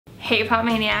Hey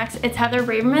Popmaniacs, it's Heather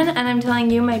Braverman and I'm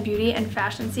telling you my beauty and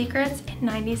fashion secrets in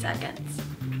 90 seconds.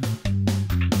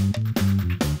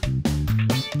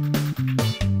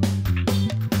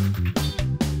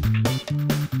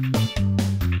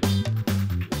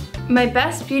 My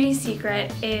best beauty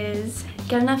secret is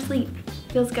get enough sleep.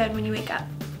 Feels good when you wake up.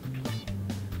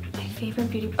 My favorite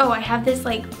beauty, oh, I have this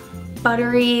like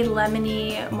buttery,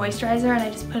 lemony moisturizer and I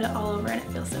just put it all over and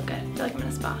it feels so good. I feel like I'm in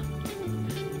a spa.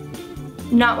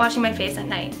 Not washing my face at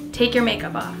night. Take your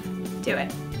makeup off. Do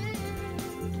it.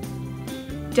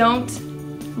 Don't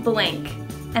blink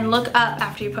and look up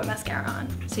after you put mascara on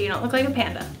so you don't look like a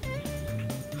panda.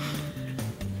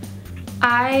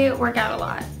 I work out a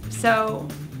lot, so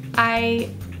I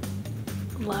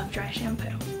love dry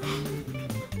shampoo.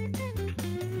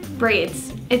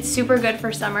 Braids. It's super good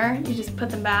for summer. You just put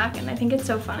them back and I think it's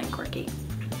so fun and quirky.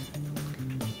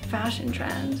 Fashion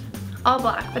trend. All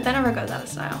black, but that never goes out of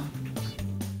style.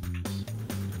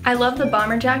 I love the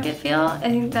bomber jacket feel. I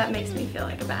think that makes me feel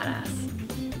like a badass.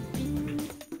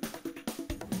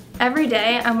 Every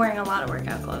day I'm wearing a lot of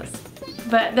workout clothes,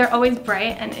 but they're always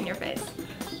bright and in your face.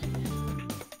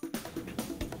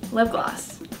 Lip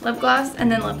gloss. Lip gloss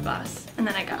and then lip gloss, and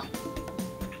then I go.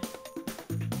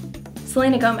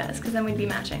 Selena Gomez, because then we'd be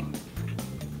matching.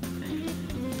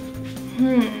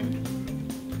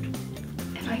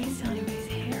 If I could steal anybody's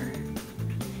hair.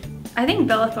 I think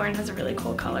Bella Thorne has a really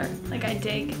cool color. Like I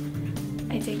dig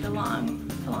the long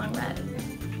red.